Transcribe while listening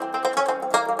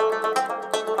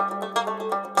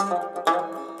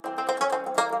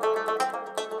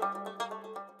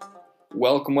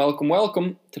Welcome, welcome,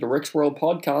 welcome to the Rick's World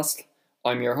podcast.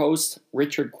 I'm your host,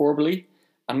 Richard Corbally,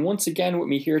 and once again with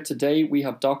me here today we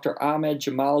have Dr. Ahmed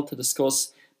Jamal to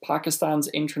discuss Pakistan's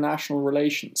international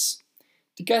relations.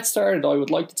 To get started, I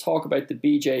would like to talk about the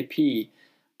BJP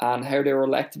and how they were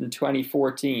elected in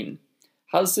 2014.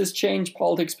 Has this changed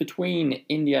politics between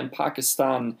India and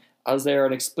Pakistan as they are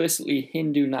an explicitly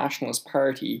Hindu nationalist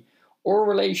party, or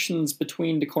relations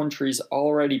between the countries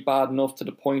already bad enough to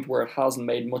the point where it hasn't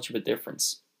made much of a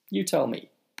difference? You tell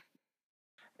me.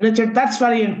 Richard, that's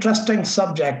very interesting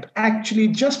subject. Actually,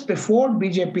 just before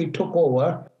BJP took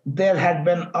over, there had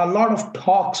been a lot of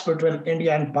talks between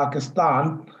India and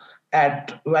Pakistan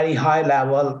at very high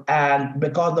level. And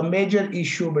because the major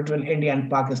issue between India and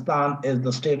Pakistan is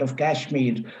the state of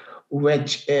Kashmir,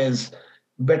 which is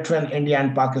between India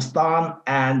and Pakistan,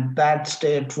 and that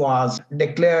state was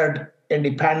declared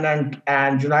independent,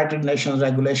 and United Nations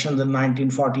regulations in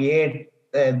 1948,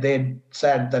 they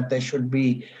said that there should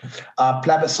be a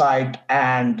plebiscite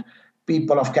and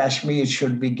people of Kashmir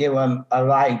should be given a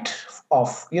right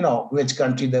of, which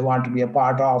country they want to be a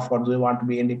part of, or they want to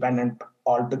be independent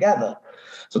altogether.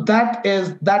 So that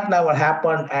never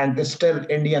happened, and it's still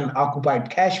Indian occupied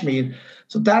Kashmir.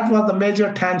 So that was the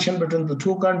major tension between the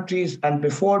two countries. And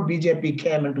before BJP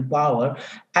came into power,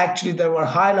 actually there were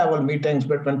high-level meetings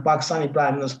between Pakistani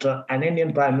Prime Minister and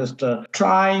Indian Prime Minister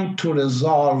trying to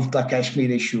resolve the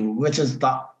Kashmir issue, which is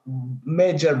the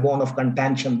major bone of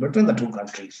contention between the two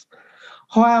countries.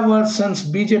 However, since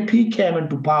BJP came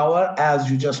into power,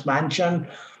 as you just mentioned,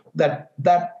 that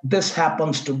this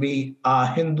happens to be a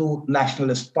Hindu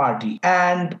nationalist party.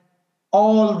 And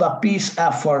all the peace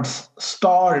efforts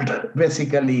stalled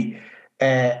basically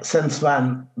since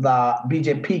when the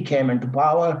BJP came into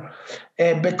power,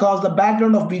 because the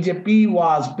background of BJP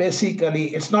was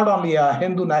basically, it's not only a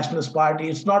Hindu nationalist party,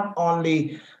 it's not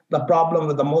only the problem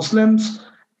with the Muslims.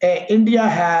 India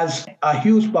has a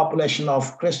huge population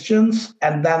of Christians,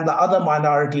 and then the other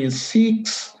minority is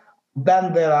Sikhs.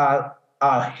 Then there are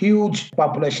a huge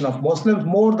population of Muslims,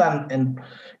 more than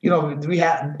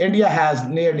India has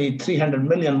nearly 300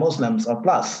 million Muslims or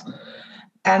plus.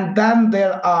 And then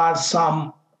there are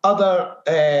some other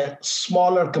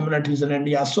smaller communities in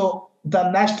India. So the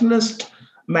nationalist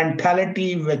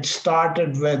mentality, which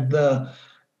started with the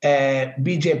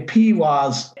BJP,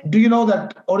 was, do you know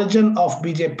that origin of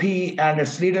BJP and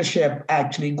its leadership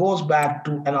actually goes back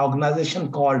to an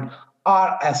organization called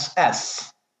RSS?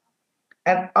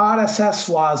 And RSS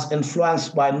was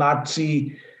influenced by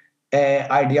Nazi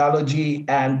ideology,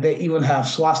 and they even have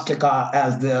swastika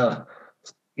as their,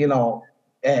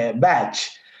 badge.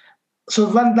 So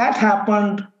when that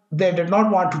happened, they did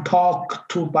not want to talk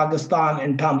to Pakistan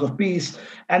in terms of peace,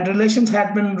 and relations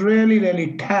had been really,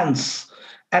 really tense.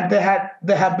 And there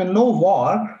had been no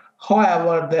war.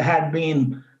 However, there had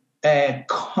been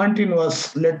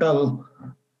continuous little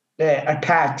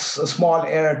attacks, a small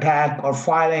air attack or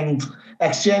firings,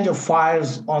 exchange of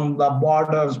fires on the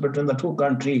borders between the two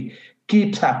countries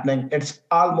keeps happening. It's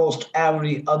almost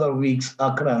every other week's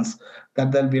occurrence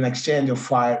that there'll be an exchange of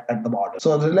fire at the border.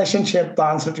 So the relationship, the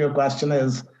answer to your question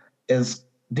is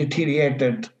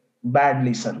deteriorated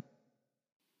badly since.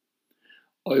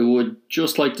 I would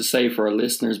just like to say for our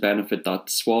listeners' benefit that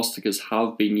swastikas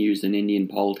have been used in Indian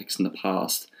politics in the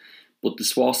past, but the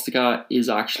swastika is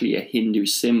actually a Hindu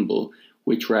symbol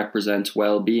which represents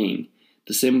well-being.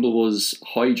 The symbol was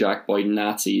hijacked by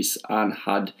Nazis and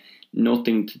had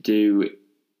nothing to do,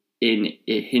 in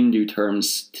Hindu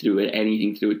terms, to do with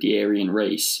anything to do with the Aryan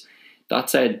race. That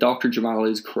said, Dr. Jamal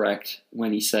is correct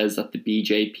when he says that the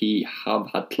BJP have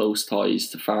had close ties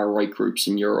to far-right groups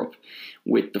in Europe,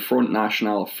 with the Front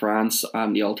National of France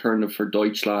and the Alternative for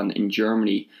Deutschland in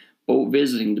Germany both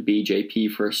visiting the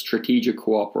BJP for strategic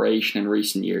cooperation in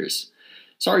recent years.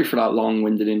 Sorry for that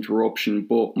long-winded interruption,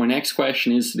 but my next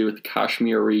question is to do with the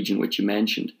Kashmir region, which you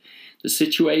mentioned. The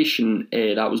situation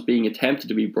that was being attempted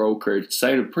to be brokered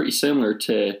sounded pretty similar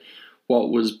to what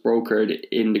was brokered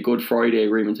in the Good Friday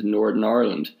Agreement in Northern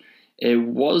Ireland.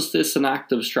 Was this an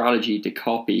active strategy to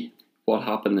copy what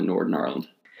happened in Northern Ireland?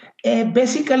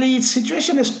 Basically, the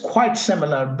situation is quite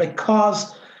similar,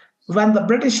 because when the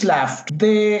British left,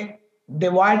 they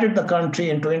divided the country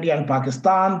into India and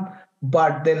Pakistan,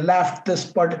 but they left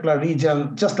this particular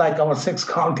region, just like our 6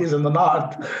 counties in the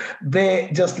north, they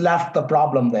just left the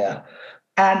problem there.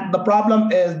 And the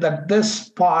problem is that this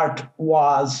part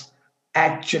was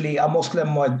actually a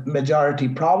Muslim majority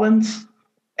province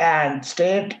and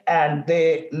state, and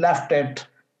they left it.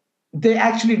 They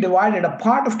actually divided a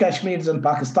part of Kashmir is in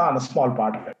Pakistan, a small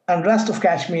part of it, and rest of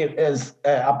Kashmir is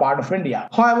a part of India.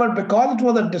 However, because it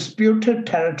was a disputed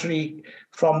territory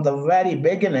from the very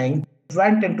beginning,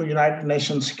 went into United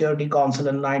Nations Security Council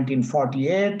in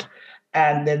 1948,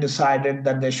 and they decided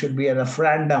that there should be a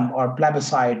referendum or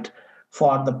plebiscite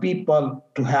for the people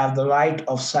to have the right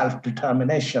of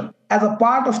self-determination. As a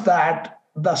part of that,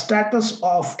 the status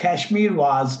of Kashmir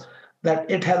was that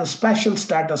it has a special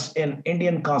status in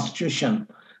Indian constitution,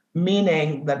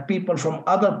 meaning that people from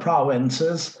other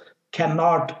provinces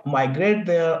cannot migrate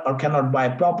there or cannot buy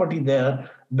property there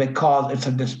because it's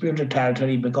a disputed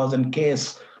territory, because in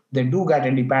case they do get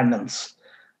independence.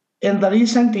 In the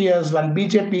recent years, when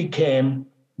BJP came,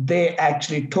 they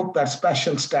actually took that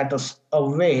special status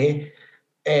away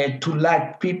to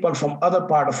let people from other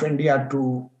part of India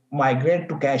to migrate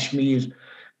to Kashmir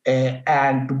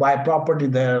and to buy property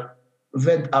there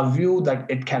with a view that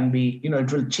it can be,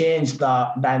 it will change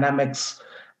the dynamics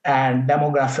and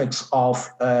demographics of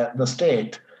the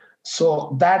state.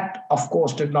 So that, of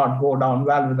course, did not go down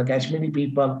well with the Kashmiri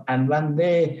people. And when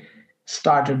they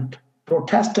started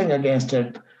protesting against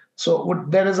it, so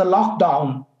there is a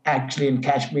lockdown actually in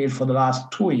Kashmir for the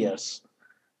last 2 years.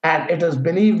 And it is,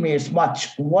 believe me, it's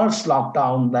much worse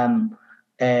lockdown than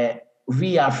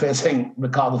we are facing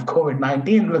because of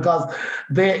COVID-19, because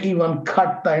they even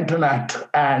cut the internet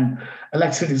and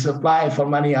electricity supply for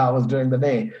many hours during the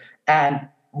day. And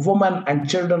women and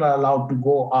children are allowed to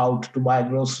go out to buy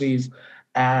groceries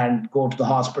and go to the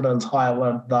hospitals.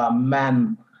 However, the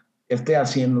men, if they are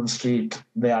seen on the street,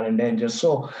 they are in danger.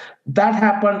 So that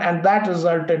happened, and that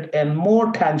resulted in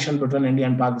more tension between India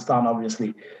and Pakistan,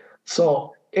 obviously.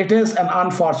 So it is an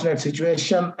unfortunate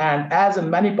situation. And as in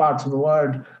many parts of the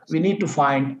world, we need to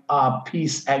find a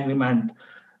peace agreement,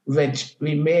 which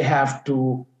we may have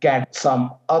to get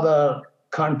some other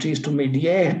countries to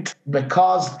mediate,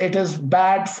 because it is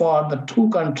bad for the two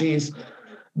countries.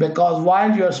 Because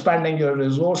while you're spending your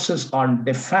resources on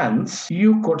defense,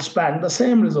 you could spend the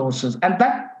same resources. And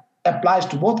that applies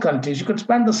to both countries. You could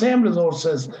spend the same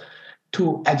resources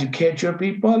to educate your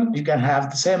people. You can have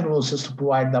the same resources to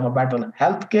provide them a better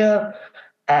healthcare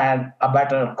and a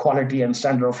better quality and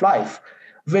standard of life,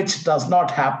 which does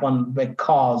not happen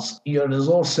because your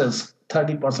resources,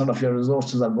 30% of your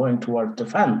resources are going towards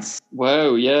defense.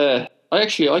 Wow, yeah. I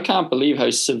can't believe how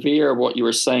severe what you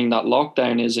were saying that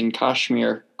lockdown is in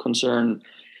Kashmir concern.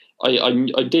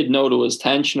 I did know there was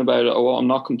tension about it. Oh, I'm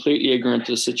not completely ignorant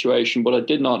to the situation, but I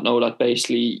did not know that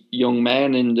basically young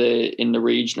men in the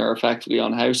region are effectively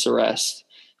on house arrest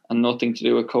and nothing to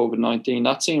do with COVID-19.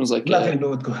 That seems like nothing to do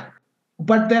with COVID.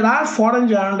 But there are foreign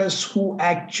journalists who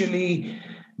actually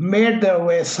made their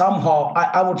way somehow.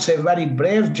 I would say very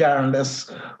brave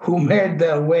journalists who made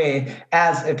their way,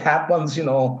 as it happens, in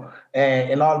all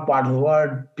parts of the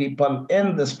world. People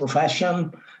in this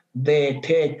profession, they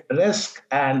take risk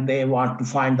and they want to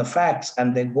find the facts,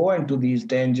 and they go into these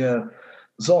danger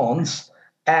zones.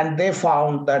 And they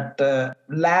found that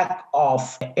lack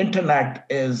of internet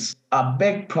is a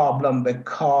big problem,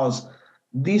 because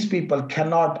these people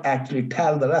cannot actually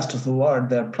tell the rest of the world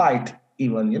their plight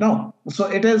even. So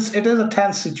it is a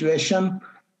tense situation,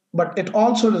 but it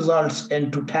also results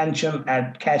into tension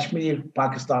at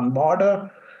Kashmir-Pakistan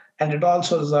border, and it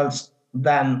also results,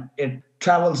 then it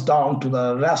travels down to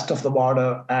the rest of the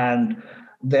border, and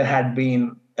there had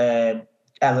been, as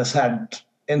I said,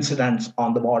 incidents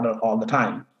on the border all the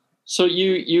time. So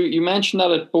you mentioned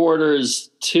that it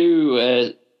borders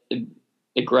two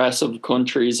aggressive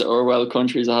countries, or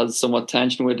countries that has somewhat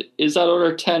tension with. Is that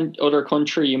other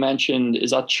country you mentioned,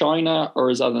 is that China or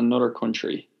is that another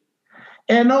country?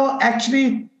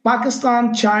 Actually,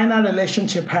 Pakistan-China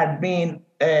relationship had been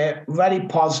very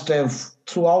positive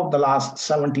throughout the last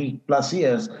 70 plus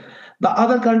years. The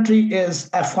other country is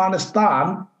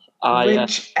Afghanistan,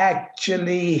 which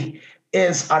actually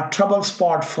is a trouble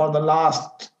spot for the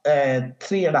last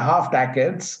 3.5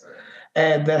 decades.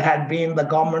 There had been the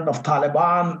government of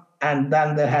Taliban, and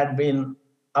then there had been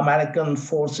American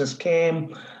forces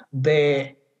came.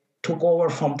 They took over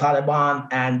from Taliban,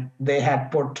 and they had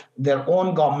put their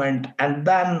own government. And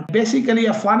then basically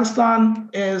Afghanistan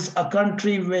is a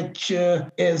country which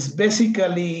is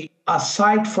basically a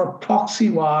site for proxy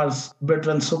wars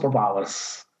between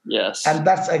superpowers. Yes. And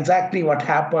that's exactly what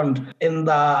happened in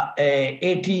the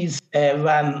 80s,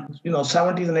 when,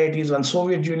 70s and 80s, when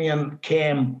Soviet Union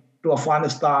came to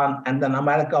Afghanistan, and then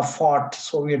America fought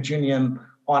Soviet Union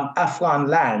on Afghan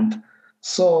land.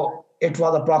 So it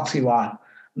was a proxy war.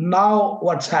 Now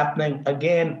what's happening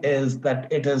again is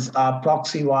that it is a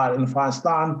proxy war in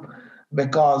Afghanistan,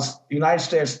 because the United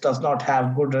States does not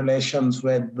have good relations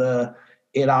with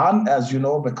Iran, as you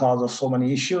know, because of so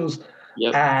many issues.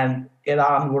 Yep. And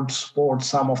Iran would support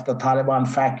some of the Taliban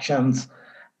factions.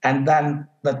 And then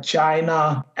the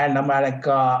China and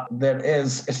America,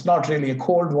 it's not really a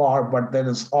Cold War, but there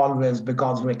is always,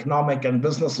 because of economic and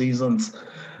business reasons,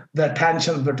 the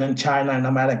tensions between China and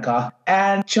America.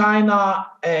 And China,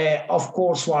 of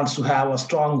course, wants to have a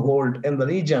stronghold in the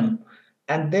region.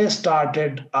 And they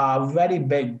started a very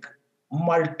big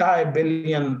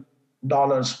multi-billion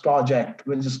dollars project,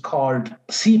 which is called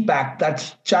CPEC,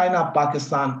 that's China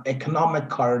Pakistan Economic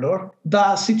Corridor.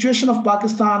 The situation of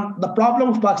Pakistan, the problem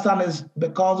of Pakistan is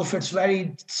because of its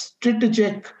very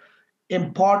strategic,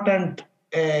 important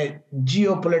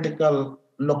geopolitical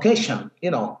location,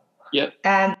 Yep.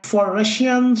 And for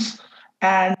Russians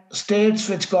and states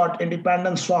which got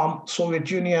independence from Soviet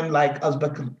Union, like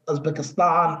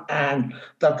Uzbekistan and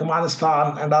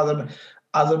Turkmenistan and other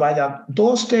Azerbaijan,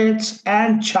 those states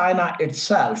and China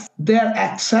itself, their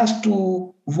access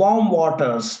to warm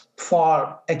waters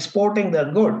for exporting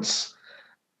their goods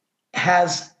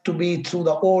has to be through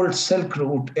the old Silk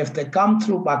Route. If they come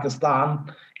through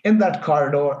Pakistan in that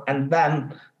corridor and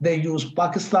then they use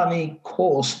Pakistani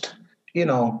coast,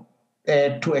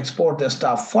 to export their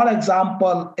stuff. For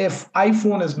example, if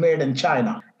iPhone is made in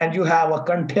China and you have a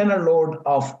container load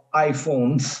of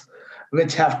iPhones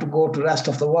which have to go to rest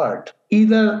of the world,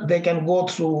 either they can go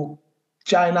through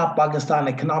China-Pakistan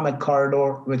Economic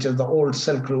Corridor, which is the old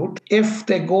Silk Route. If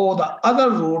they go the other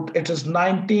route, it is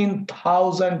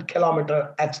 19,000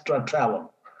 kilometer extra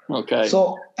travel. Okay.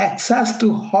 So access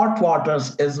to hot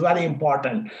waters is very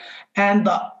important. And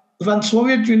when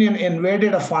Soviet Union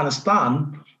invaded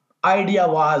Afghanistan, idea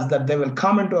was that they will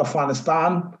come into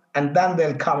Afghanistan and then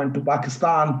they'll come into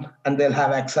Pakistan and they'll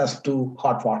have access to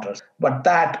hot waters. But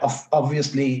that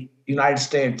obviously United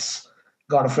States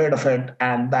got afraid of it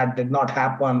and that did not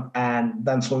happen. And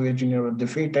then Soviet Union was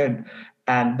defeated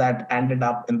and that ended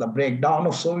up in the breakdown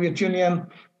of Soviet Union.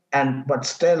 But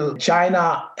still,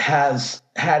 China has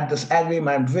had this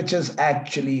agreement, which is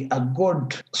actually a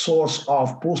good source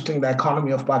of boosting the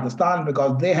economy of Pakistan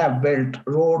because they have built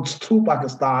roads through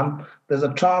Pakistan. There's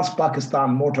a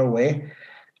Trans-Pakistan motorway,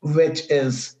 which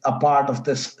is a part of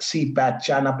this CPEC,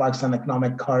 China-Pakistan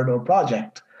Economic Corridor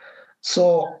project.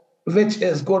 So, which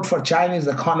is good for Chinese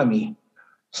economy.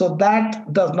 So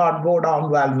that does not go down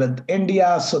well with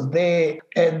India. So the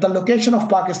location of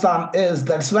Pakistan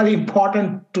that's very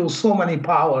important to so many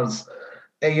powers,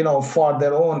 for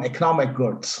their own economic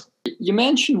goods. You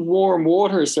mentioned warm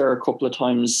waters there a couple of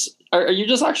times. Are you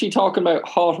just actually talking about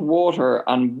hot water,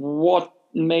 and what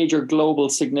major global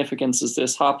significance is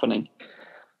this happening?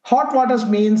 Hot waters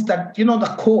means that,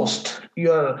 the coast,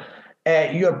 your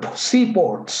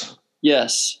seaports.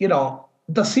 Yes.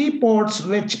 The seaports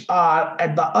which are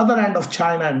at the other end of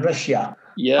China and Russia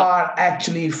are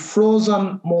actually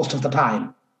frozen most of the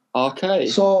time. Okay.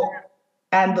 So,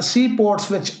 and the seaports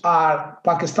which are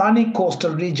Pakistani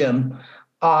coastal region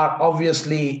are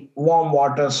obviously warm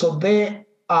water. So they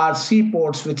are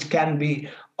seaports which can be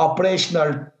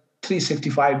operational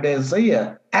 365 days a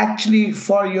year. Actually,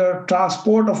 for your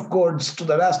transport of goods to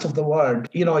the rest of the world,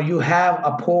 you have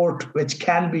a port which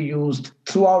can be used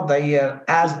throughout the year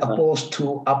as opposed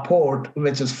to a port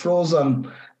which is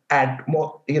frozen at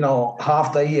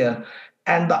half the year.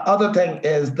 And the other thing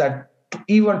is that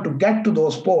even to get to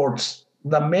those ports,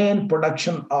 the main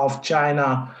production of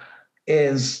China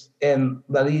is in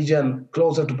the region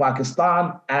closer to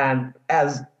Pakistan. And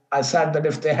as I said, that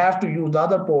if they have to use the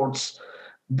other ports,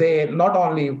 they not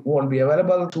only won't be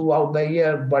available throughout the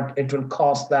year, but it will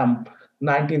cost them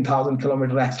 19,000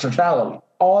 kilometer extra travel.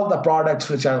 All the products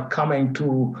which are coming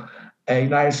to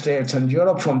United States and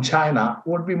Europe from China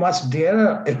would be much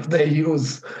dearer if they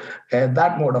use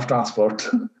that mode of transport.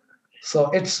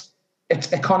 So it's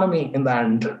economy in the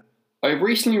end. I've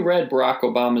recently read Barack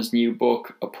Obama's new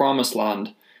book, A Promised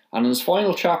Land, and in his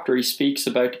final chapter he speaks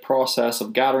about the process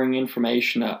of gathering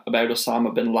information about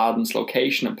Osama bin Laden's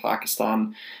location in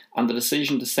Pakistan and the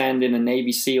decision to send in a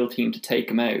Navy SEAL team to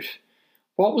take him out.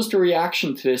 What was the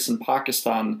reaction to this in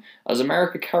Pakistan as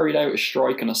America carried out a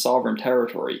strike on a sovereign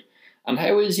territory? And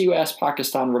how is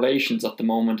US-Pakistan relations at the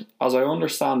moment, as I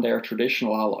understand they are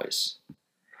traditional allies?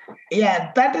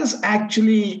 Yeah, that is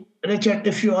actually, Richard,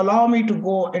 if you allow me to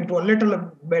go into a little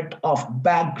bit of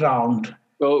background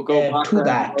Go back to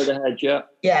that. Right ahead, yeah.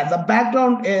 Yeah, the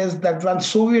background is that when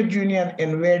Soviet Union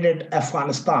invaded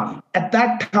Afghanistan, at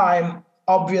that time,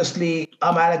 obviously,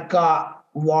 America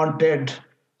wanted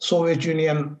Soviet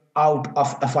Union out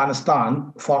of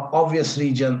Afghanistan for obvious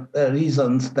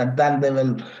reasons that then they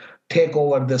will take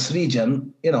over this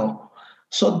region,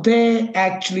 So they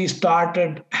actually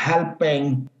started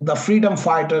helping the freedom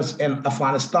fighters in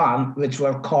Afghanistan, which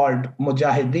were called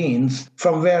Mujahideens,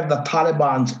 from where the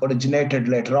Taliban originated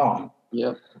later on.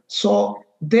 Yep. So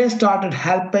they started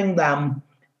helping them,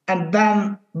 and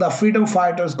then the freedom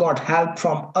fighters got help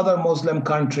from other Muslim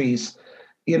countries,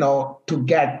 to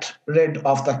get rid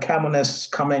of the communists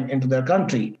coming into their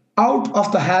country. Out of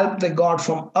the help they got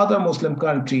from other Muslim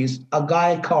countries, a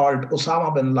guy called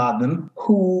Osama bin Laden,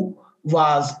 who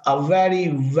was a very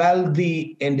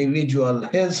wealthy individual.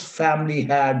 His family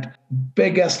had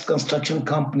biggest construction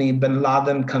company, Bin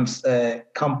Laden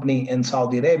company in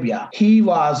Saudi Arabia. He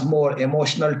was more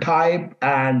emotional type,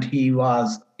 and he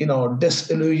was,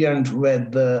 disillusioned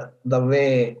with the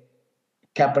way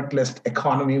capitalist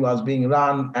economy was being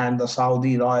run and the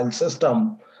Saudi royal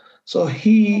system. So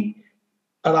he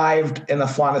arrived in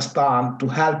Afghanistan to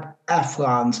help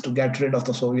Afghans to get rid of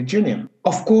the Soviet Union.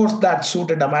 Of course, that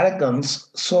suited Americans,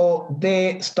 so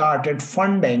they started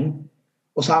funding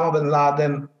Osama bin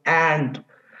Laden and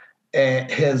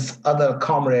his other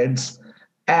comrades.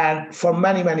 And for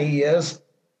many, many years,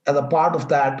 as a part of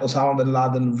that, Osama bin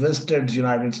Laden visited the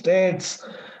United States,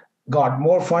 got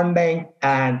more funding,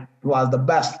 and was the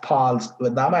best pals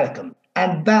with the Americans.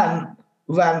 And then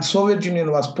when Soviet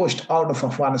Union was pushed out of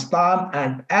Afghanistan,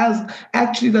 and as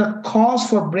actually the cause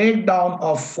for breakdown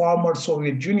of former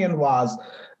Soviet Union was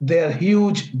their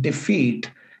huge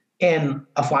defeat in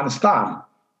Afghanistan,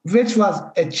 which was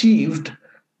achieved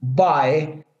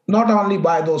by not only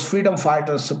by those freedom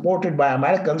fighters supported by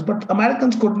Americans, but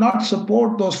Americans could not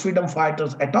support those freedom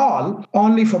fighters at all,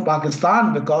 only for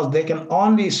Pakistan, because they can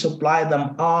only supply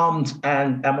them arms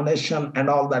and ammunition and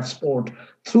all that support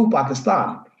through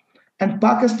Pakistan. And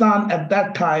Pakistan at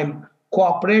that time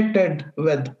cooperated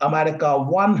with America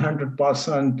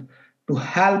 100% to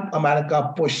help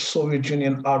America push Soviet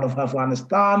Union out of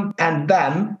Afghanistan. And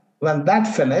then when that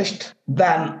finished,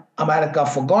 then America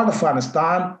forgot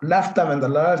Afghanistan, left them in the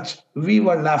lurch. We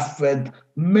were left with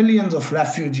millions of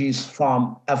refugees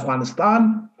from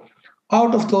Afghanistan.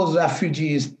 Out of those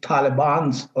refugees,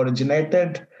 Taliban's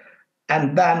originated.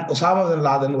 And then Osama bin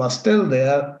Laden was still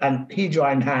there, and he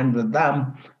joined hands with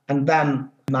them. And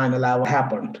then 9/11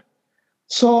 happened.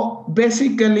 So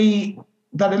basically,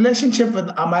 the relationship with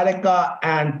America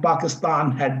and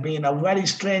Pakistan had been a very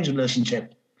strange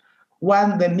relationship.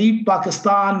 When they need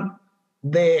Pakistan,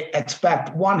 they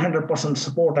expect 100%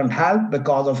 support and help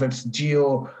because of its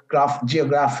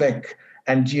geographic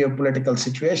and geopolitical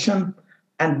situation.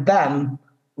 And then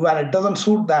when it doesn't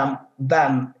suit them,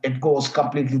 then it goes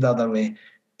completely the other way.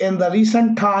 In the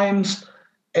recent times,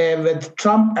 with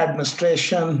Trump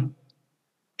administration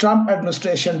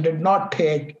did not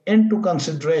take into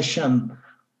consideration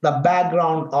the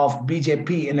background of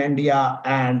BJP in India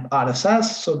and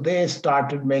RSS. So they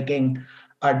started making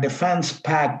a defense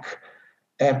pact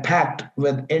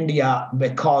with India,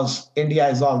 because India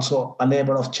is also a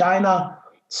neighbor of China.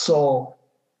 So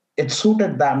it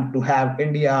suited them to have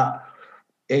India,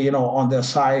 on their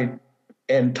side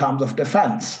in terms of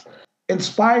defense. In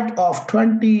spite of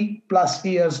 20 plus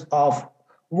years of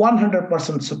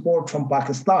 100% support from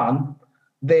Pakistan,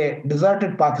 they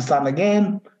deserted Pakistan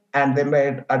again, and they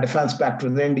made a defense pact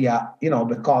with India,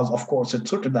 because of course it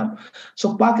suited them.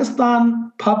 So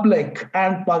Pakistan public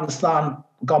and Pakistan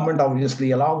government,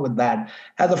 obviously, along with that,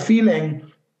 has a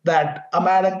feeling that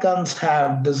Americans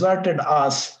have deserted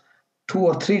us 2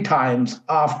 or 3 times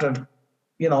after,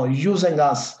 using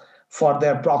us for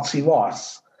their proxy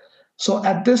wars. So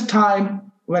at this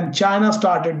time, when China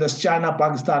started this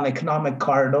China-Pakistan economic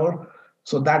corridor,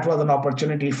 so that was an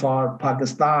opportunity for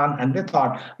Pakistan. And they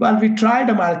thought, well, we tried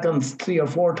Americans 3 or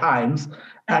 4 times,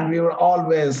 and we were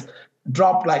always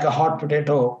dropped like a hot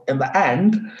potato in the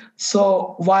end.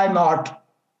 So why not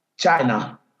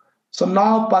China? So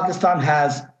now Pakistan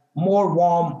has more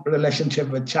warm relationship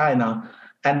with China,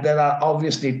 and there are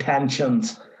obviously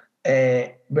tensions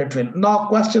between. Now,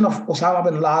 question of Osama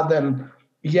bin Laden,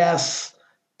 yes,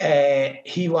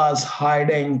 he was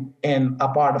hiding in a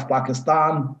part of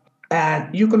Pakistan,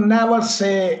 and you can never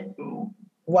say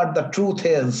what the truth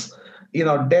is.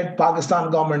 Did Pakistan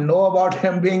government know about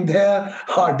him being there,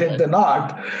 or did they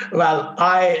not? Well,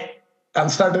 I am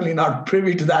certainly not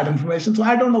privy to that information, so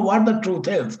I don't know what the truth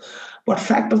is. But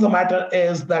fact of the matter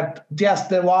is that yes,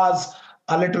 there was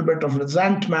a little bit of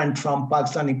resentment from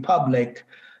Pakistani public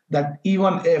that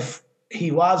even if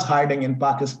he was hiding in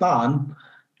Pakistan,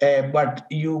 but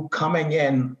you coming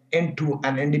into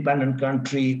an independent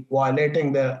country,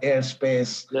 violating their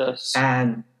airspace, Yes.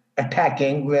 and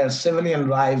attacking where civilian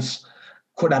lives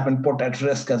could have been put at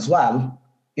risk as well.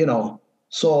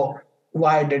 So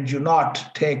why did you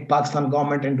not take Pakistan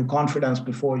government into confidence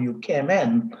before you came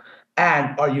in?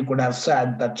 And or you could have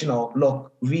said that,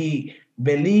 look, we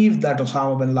believe that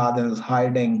Osama bin Laden is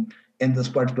hiding in this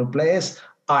particular place.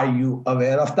 Are you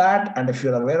aware of that? And if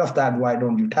you're aware of that, why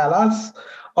don't you tell us?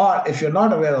 Or if you're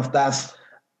not aware of that,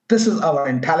 this is our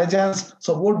intelligence.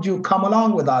 So would you come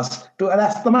along with us to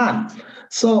arrest the man?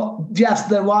 So yes,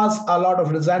 there was a lot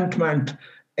of resentment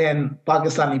in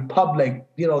Pakistani public.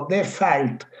 They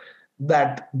felt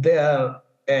that their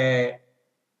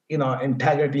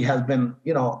integrity has been,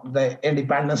 the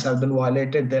independence has been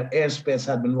violated, their airspace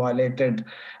has been violated,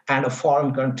 and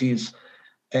foreign countries,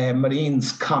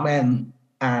 Marines come in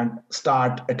and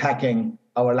start attacking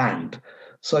our land.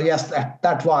 So yes,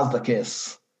 that was the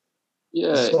case.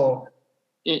 Yeah. So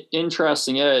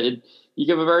interesting. Yeah, you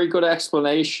give a very good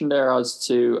explanation there as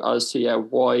to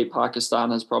why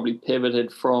Pakistan has probably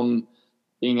pivoted from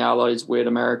being allies with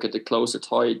America to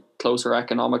closer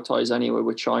economic ties anyway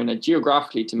with China.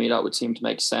 Geographically, to me, that would seem to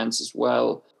make sense as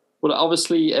well. But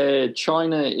obviously,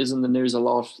 China is in the news a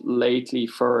lot lately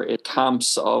for its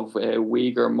camps of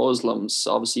Uyghur Muslims.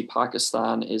 Obviously,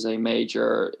 Pakistan is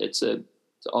it's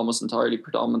almost entirely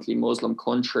predominantly Muslim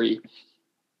country.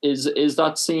 Is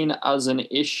that seen as an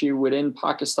issue within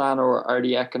Pakistan, or are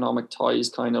the economic ties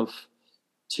kind of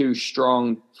too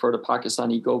strong for the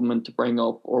Pakistani government to bring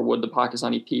up, or would the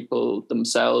Pakistani people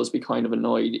themselves be kind of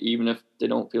annoyed even if they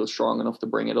don't feel strong enough to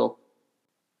bring it up?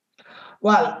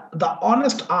 Well, the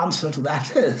honest answer to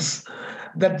that is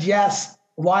that yes,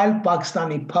 while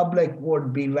Pakistani public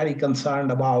would be very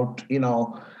concerned about,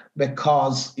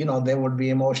 because, they would be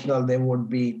emotional, they would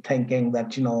be thinking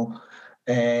that,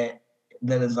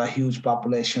 there is a huge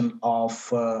population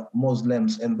of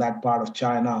Muslims in that part of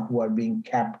China who are being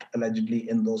kept allegedly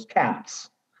in those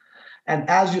camps. And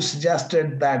as you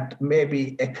suggested, that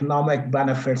maybe economic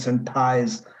benefits and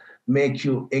ties make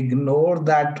you ignore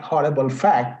that horrible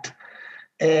fact.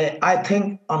 I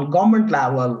think on government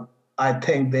level, I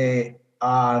think they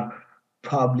are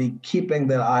probably keeping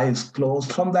their eyes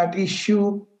closed from that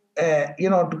issue,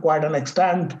 to quite an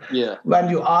extent. Yeah. When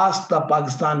you ask the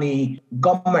Pakistani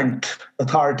government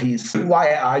authorities,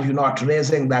 why are you not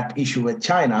raising that issue with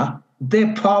China?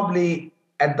 They probably,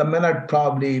 at the minute,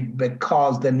 probably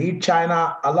because they need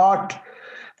China a lot,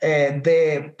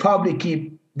 they probably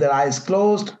keep their eyes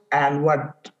closed. And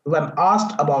when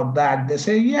asked about that, they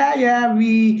say, yeah,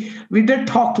 we did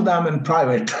talk to them in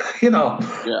private.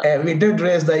 We did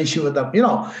raise the issue with them.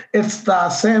 It's the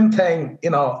same thing,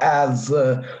 as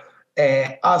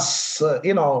us.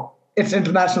 It's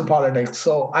international politics.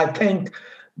 So I think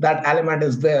that element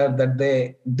is there, that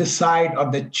they decide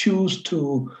or they choose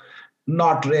to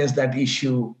not raise that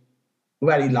issue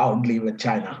very loudly with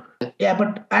China. Yeah,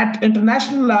 but at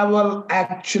international level,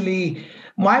 actually,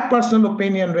 my personal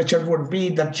opinion, Richard, would be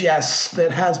that yes, there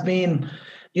has been,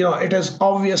 it is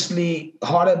obviously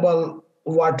horrible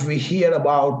what we hear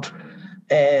about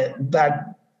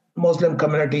that Muslim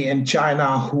community in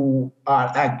China who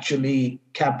are actually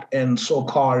kept in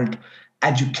so-called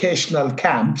educational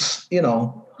camps,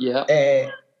 Yeah.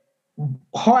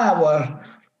 However,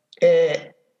 uh,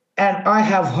 and I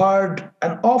have heard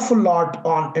an awful lot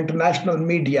on international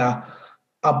media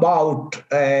about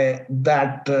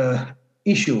that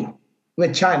issue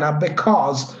with China,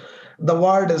 because the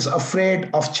world is afraid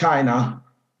of China,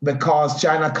 because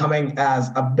China coming as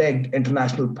a big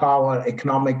international power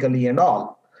economically and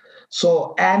all.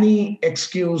 So any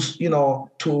excuse, to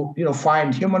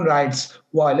find human rights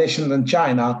violations in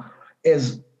China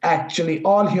is actually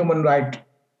all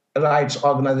rights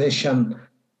organization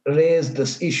raise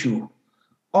this issue.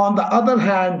 On the other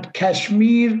hand,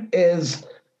 Kashmir is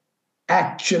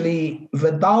actually,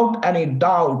 without any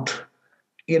doubt,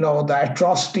 the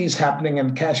atrocities happening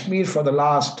in Kashmir for the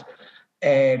last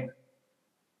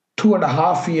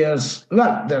 2.5 years.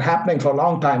 Well, they're happening for a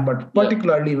long time, but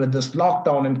particularly with this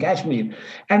lockdown in Kashmir.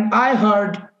 And I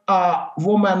heard a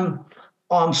woman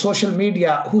on social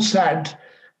media who said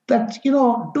that,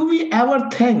 do we ever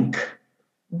think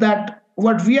that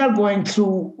what we are going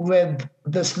through with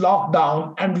this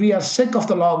lockdown, and we are sick of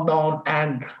the lockdown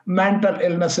and mental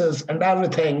illnesses and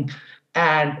everything,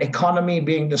 and economy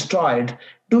being destroyed,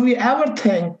 do we ever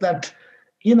think that,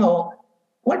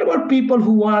 what about people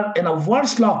who are in a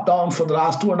worse lockdown for the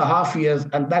last 2.5 years,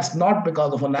 and that's not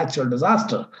because of a natural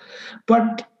disaster,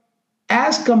 but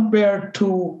as compared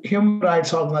to human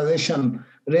rights organization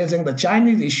raising the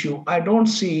Chinese issue, I don't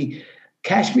see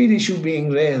Kashmir issue being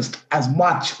raised as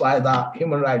much by the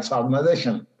human rights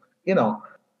organization.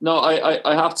 No, I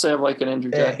have to say, if I can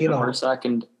interject for a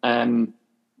second.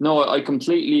 No, I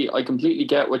completely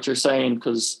get what you're saying,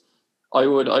 because I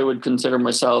would consider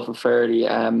myself a fairly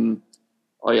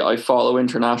I follow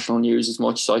international news as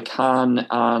much as I can,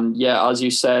 and yeah, as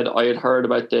you said, I had heard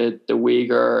about the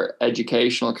Uyghur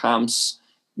educational camps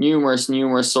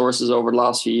numerous sources over the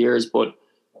last few years, but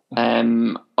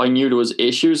I knew there was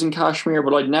issues in Kashmir,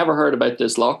 but I'd never heard about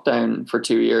this lockdown for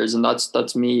 2 years, and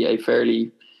that's me a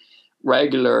fairly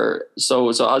regular. So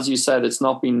as you said, it's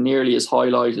not been nearly as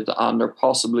highlighted, and there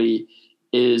possibly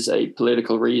is a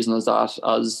political reason as that,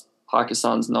 as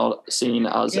Pakistan's not seen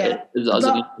as an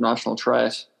international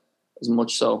threat as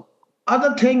much so.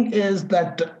 Other thing is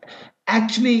that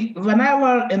actually,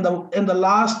 whenever in the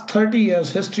last 30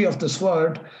 years history of this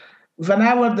world,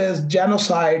 whenever there's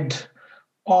genocide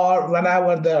or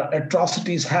whenever there are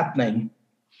atrocities happening,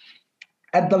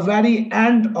 at the very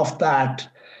end of that,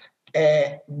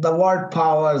 the world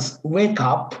powers wake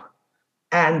up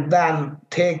and then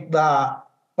take the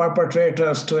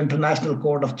perpetrators to International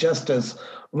Court of Justice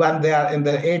when they are in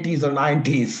their 80s or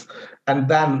 90s, and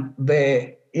then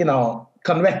they,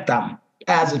 convict them,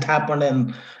 as it happened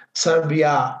in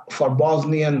Serbia for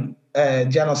Bosnian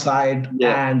genocide,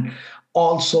 and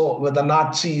also with the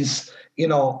Nazis,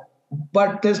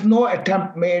 but there's no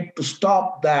attempt made to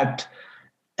stop that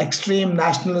extreme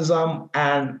nationalism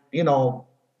and,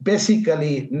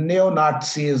 basically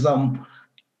neo-Nazism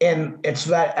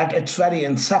at its very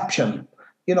inception.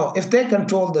 If they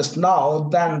control this now,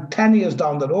 then 10 years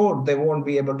down the road, they won't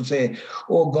be able to say,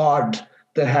 oh God,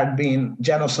 there had been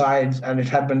genocides and it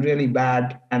had been really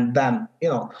bad. And then,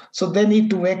 so they need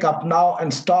to wake up now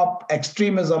and stop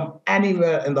extremism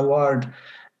anywhere in the world.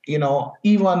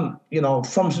 Even,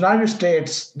 from the United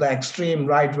States, the extreme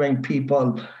right-wing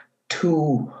people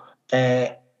to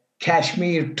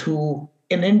Kashmir to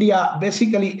in India.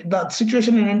 Basically, the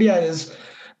situation in India is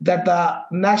that the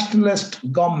nationalist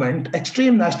government,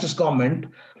 extreme nationalist government,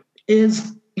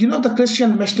 is, the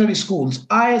Christian missionary schools.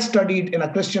 I studied in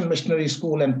a Christian missionary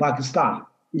school in Pakistan.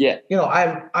 Yeah.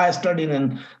 I studied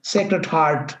in Sacred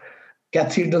Heart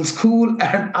Cathedral School,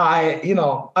 and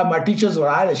my teachers were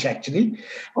Irish actually.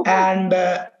 Okay. And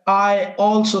I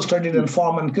also studied in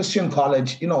Forman Christian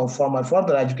College, for my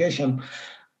further education.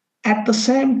 At the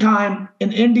same time,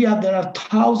 in India, there are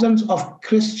thousands of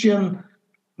Christian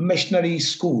missionary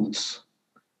schools,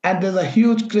 and there's a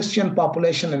huge Christian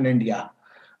population in India.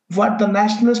 What the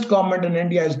nationalist government in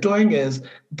India is doing is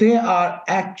they are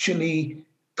actually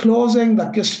closing the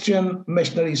Christian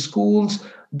missionary schools.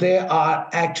 They are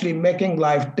actually making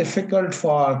life difficult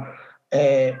for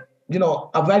a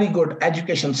very good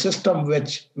education system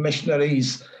which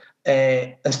missionaries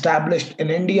established in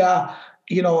India.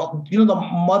 The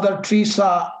Mother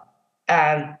Teresa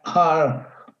and her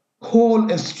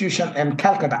whole institution in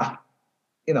Calcutta,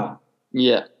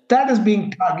 that is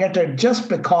being targeted just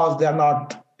because they're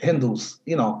not Hindus,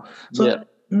 So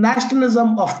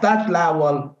nationalism of that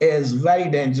level is very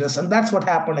dangerous. And that's what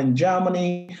happened in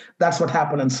Germany. That's what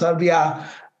happened in Serbia,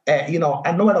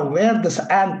 and no matter where this,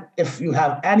 and if you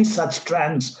have any such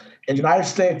trends in the United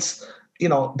States,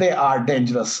 they are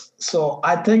dangerous. So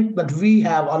I think that we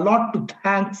have a lot to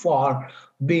thank for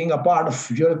being a part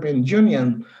of European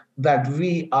Union, that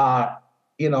we are,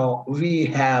 we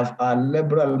have a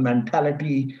liberal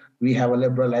mentality, we have a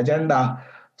liberal agenda.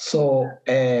 So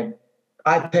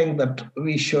I think that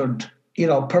we should,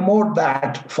 promote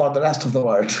that for the rest of the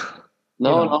world.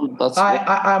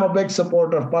 I'm a big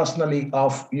supporter personally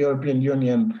of European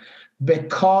Union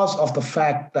because of the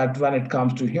fact that when it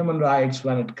comes to human rights,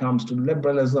 when it comes to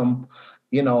liberalism,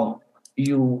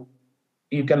 you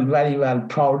can very well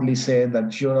proudly say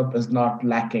that Europe is not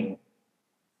lacking.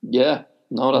 Yeah.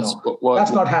 No,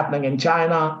 that's not happening in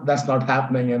China. That's not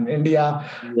happening in India.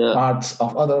 Yeah. Parts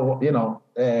of other, we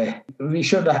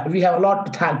have a lot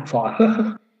to thank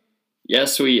for.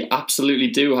 Yes, we absolutely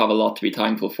do have a lot to be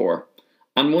thankful for.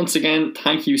 And once again,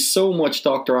 thank you so much,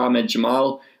 Dr. Ahmed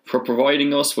Jamal, for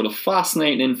providing us with a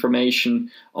fascinating information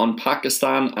on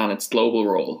Pakistan and its global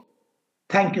role.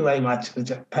 Thank you very much,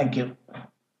 Richard. Thank you.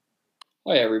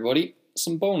 Hi, everybody.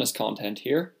 Some bonus content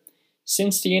here.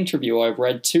 Since the interview, I've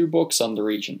read 2 books on the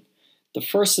region. The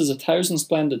first is A Thousand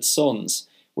Splendid Suns,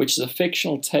 which is a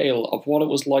fictional tale of what it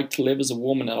was like to live as a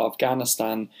woman in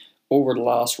Afghanistan over the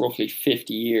last roughly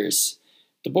 50 years.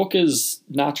 The book is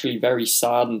naturally very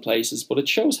sad in places, but it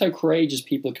shows how courageous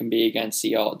people can be against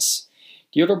the odds.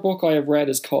 The other book I have read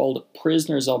is called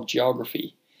Prisoners of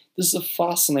Geography. This is a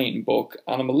fascinating book,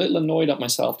 and I'm a little annoyed at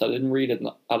myself that I didn't read it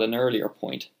at an earlier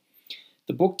point.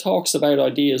 The book talks about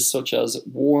ideas such as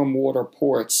warm water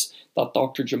ports that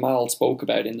Dr. Jamal spoke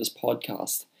about in this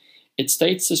podcast. It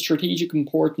states the strategic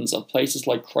importance of places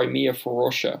like Crimea for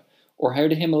Russia, or how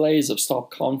the Himalayas have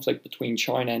stopped conflict between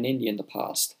China and India in the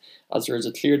past, as there is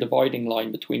a clear dividing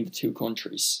line between the two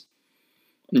countries.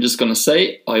 I'm just going to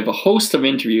say, I have a host of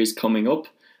interviews coming up,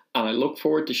 and I look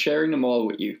forward to sharing them all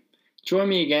with you. Join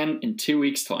me again in 2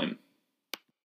 weeks' time.